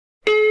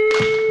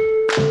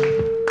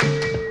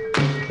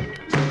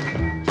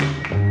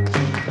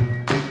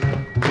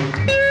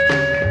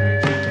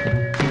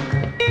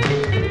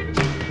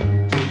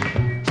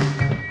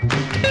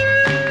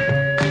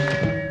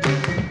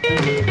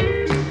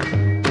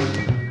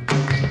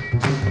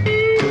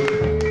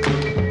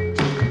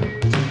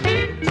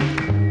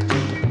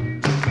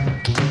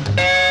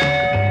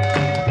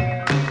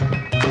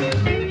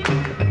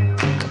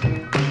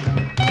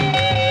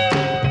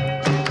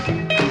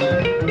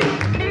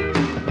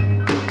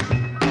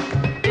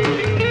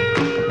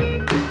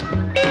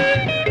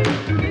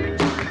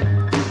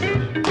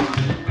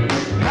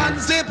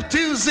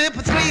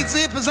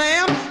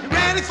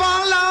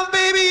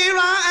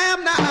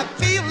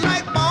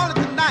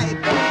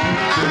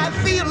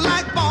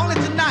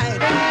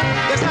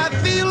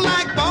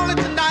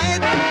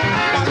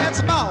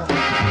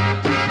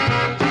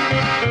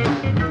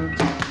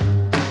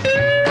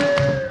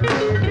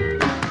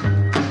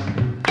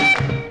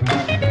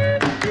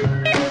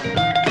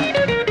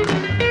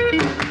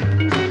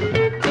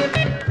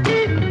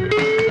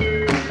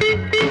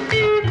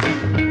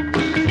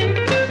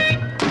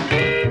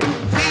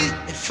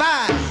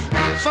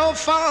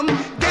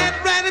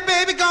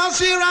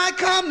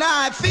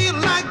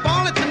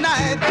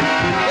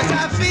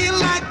feel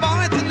like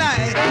balling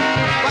tonight.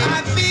 Well,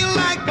 I feel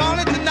like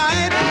balling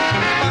tonight.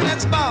 Well,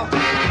 let's ball.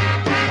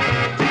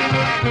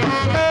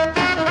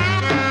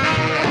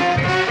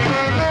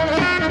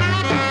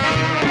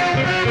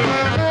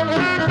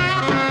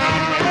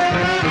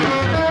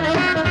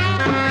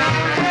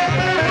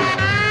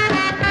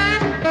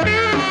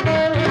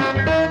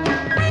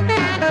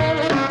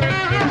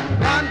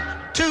 One,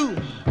 two,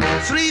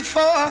 three,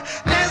 four.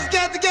 Let's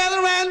get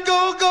together and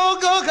go, go,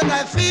 go. 'Cause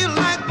I feel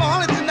like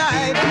balling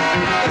tonight.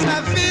 'Cause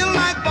I feel